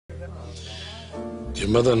Your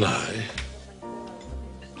mother and I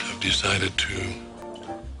have decided to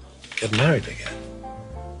get married again.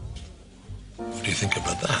 What do you think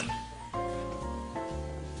about that?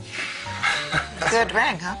 Good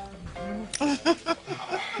ring, huh?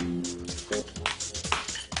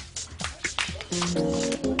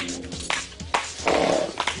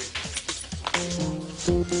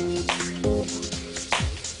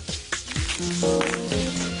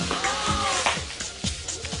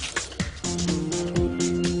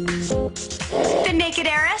 The naked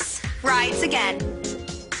heiress rides again.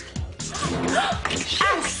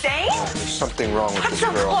 Insane? There's something wrong with Put this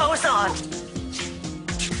some girl. clothes on.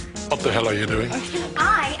 What the hell are you doing?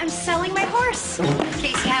 I am selling my horse. In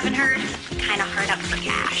case you haven't heard, kind of hard up for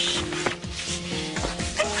cash.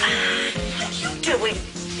 What are you doing?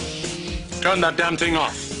 Turn that damn thing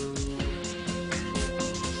off.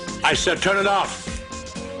 I said turn it off.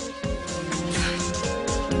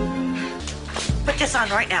 Put this on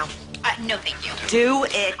right now. No, thank you. Do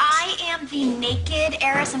it. I am the naked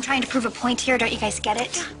heiress. I'm trying to prove a point here. Don't you guys get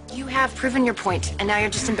it? You have proven your point, and now you're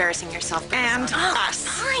just embarrassing yourself. And us.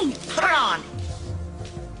 Fine. Put it on.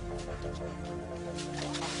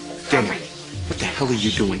 Dana, what the hell are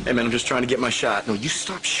you doing? Hey, man, I'm just trying to get my shot. No, you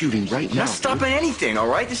stop shooting right I'm now. not stopping anything, all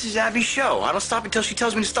right? This is Abby's show. I don't stop until she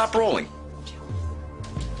tells me to stop rolling.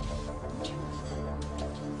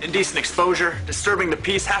 Indecent exposure, disturbing the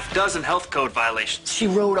peace, half-dozen health code violations. She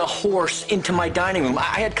rode a horse into my dining room.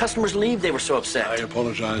 I had customers leave. They were so upset. I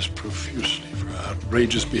apologize profusely for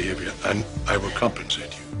outrageous behavior, and I will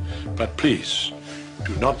compensate you. But please,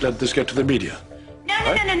 do not let this get to the media.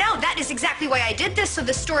 No. That is exactly why I did this, so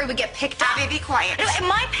the story would get picked up. Abby, be quiet.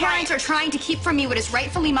 My parents are trying to keep from me what is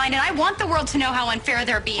rightfully mine, and I want the world to know how unfair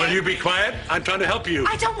they're being. Will you be quiet? I'm trying to help you.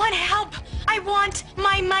 I don't want help. I want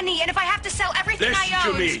my money, and if I have to sell everything Listen I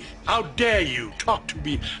own... to me. How dare you talk to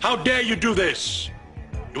me? How dare you do this?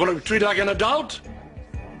 You want to be treated like an adult?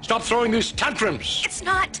 Stop throwing these tantrums. It's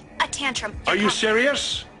not a tantrum. Are you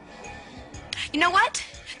serious? You know what?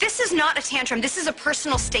 This is not a tantrum. This is a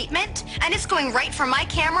personal statement, and it's going right from my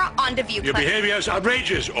camera onto ViewClip. Your behavior is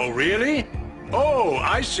outrageous. Oh, really? Oh,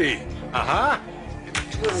 I see. Uh-huh.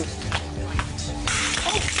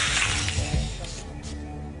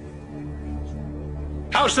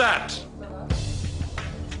 How's that?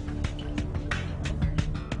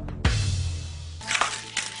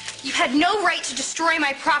 You had no right to destroy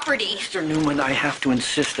my property. Mr. Newman, I have to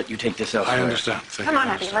insist that you take this elsewhere. I understand. Thank Come you. on,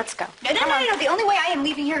 Abby, let's go. No. The only way I am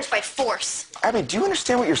leaving here is by force. Abby, do you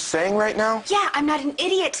understand what you're saying right now? Yeah, I'm not an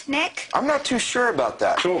idiot, Nick. I'm not too sure about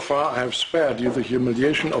that. So far, I have spared you the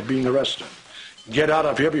humiliation of being arrested. Get out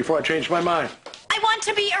of here before I change my mind. I want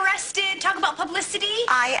to be arrested. Talk about publicity.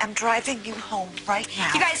 I am driving you home right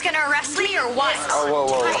now. You guys gonna arrest me or what? Oh,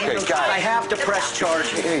 whoa. Okay, I guys. have to press charge.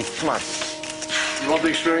 Hey, come on. You want the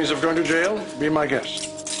experience of going to jail? Be my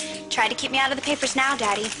guest. Try to keep me out of the papers now,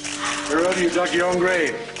 Daddy. Early, you dug your own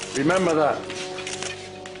grave. Remember that.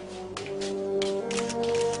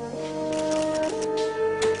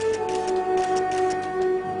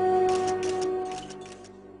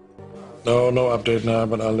 No update now,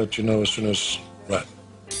 but I'll let you know as soon as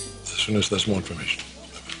there's more information.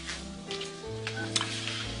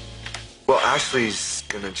 Well, Ashley's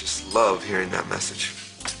gonna just love hearing that message.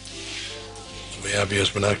 The way Abby has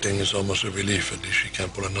been acting is almost a relief. At least she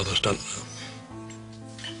can't pull another stunt now.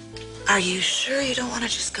 Are you sure you don't want to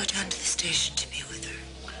just go down to the station to be with her?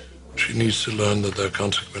 She needs to learn that there are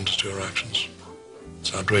consequences to her actions.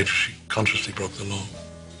 It's outrageous. She consciously broke the law.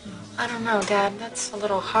 I don't know, Dad. That's a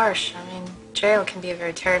little harsh. I mean, jail can be a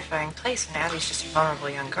very terrifying place, and Abby's just a vulnerable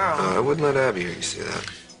young girl. I wouldn't let Abby hear you say that.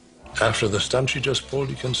 After the stunt she just pulled,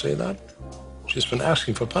 you can say that? She's been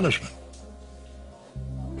asking for punishment.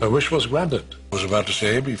 Her wish was granted. I was about to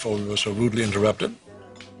say before we were so rudely interrupted.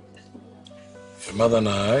 Your mother and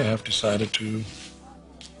I have decided to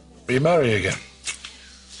remarry again.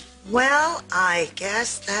 Well, I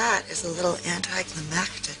guess that is a little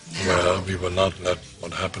anticlimactic now. Well, we will not let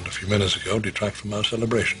what happened a few minutes ago detract from our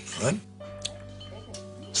celebration, all right?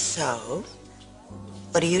 So,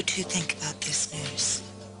 what do you two think about this news?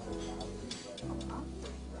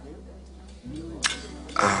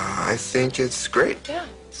 I think it's great. Yeah,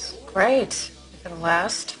 it's great. If it'll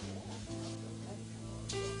last.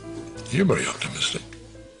 You're very optimistic.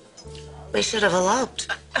 We should have eloped.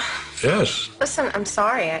 Yes. Listen, I'm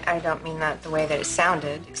sorry. I don't mean that the way that it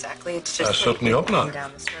sounded exactly. It's just I certainly hope we've not. been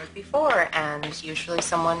down this road before, and usually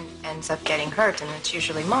someone ends up getting hurt, and it's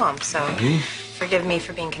usually Mom. So forgive me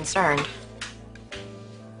for being concerned.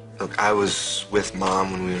 Look, I was with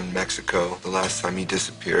Mom when we were in Mexico the last time he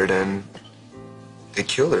disappeared, and They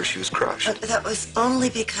killed her. She was crushed. But that was only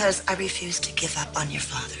because I refused to give up on your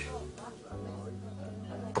father.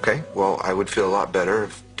 Okay, well, I would feel a lot better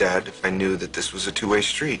if, Dad, if I knew that this was a two-way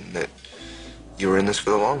street and that you were in this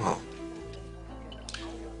for the long haul.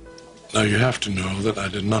 Now, you have to know that I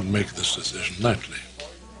did not make this decision lightly.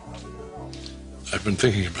 I've been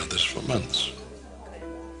thinking about this for months.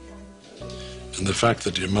 And the fact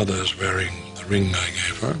that your mother is wearing the ring I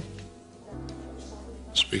gave her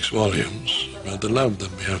speaks volumes about the love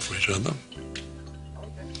that we have for each other.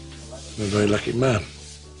 I'm a very lucky man.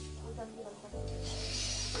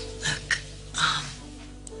 Look,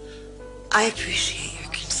 I appreciate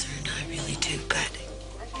your concern, I really do, but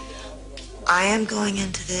I am going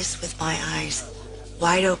into this with my eyes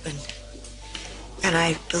wide open, and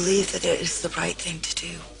I believe that it is the right thing to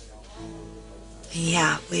do. And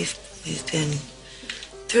yeah, we've been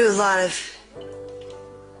through a lot of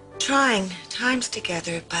trying times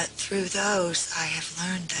together, but through those I have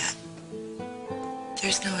learned that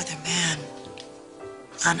there's no other man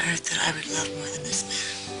on earth that I would love more than this man.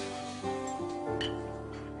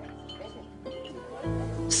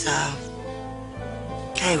 So,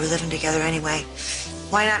 hey, we're living together anyway.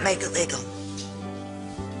 Why not make it legal?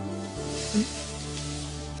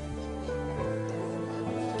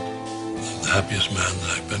 I'm the happiest man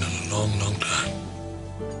that I've been in a long, long time.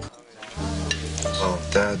 Well,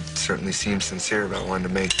 Dad certainly seems sincere about wanting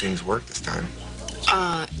to make things work this time.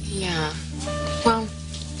 Yeah. Well,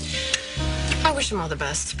 I wish him all the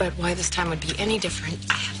best, but why this time would be any different,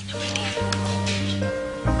 I have no idea.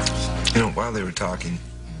 You know, while they were talking,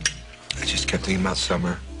 I just kept thinking about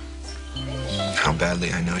Summer. How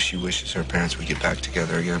badly I know she wishes her parents would get back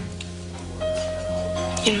together again.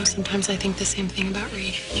 You know, sometimes I think the same thing about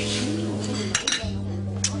Reed.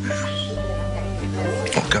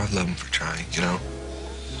 Well, God love him for trying, you know?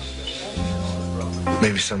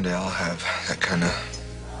 Maybe someday I'll have that kind of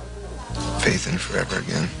faith in forever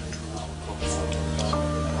again.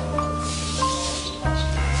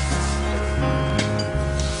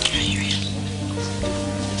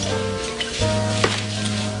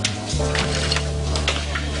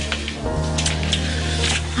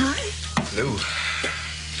 Hello.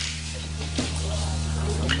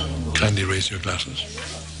 Kindly raise your glasses.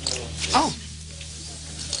 Oh.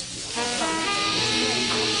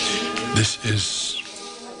 This is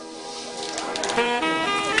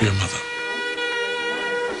your mother,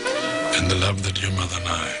 and the love that your mother and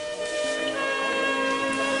I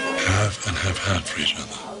have and have had for each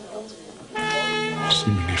other,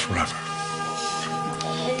 seemingly forever.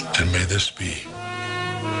 And may this be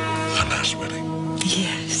our last wedding.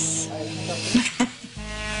 Yes.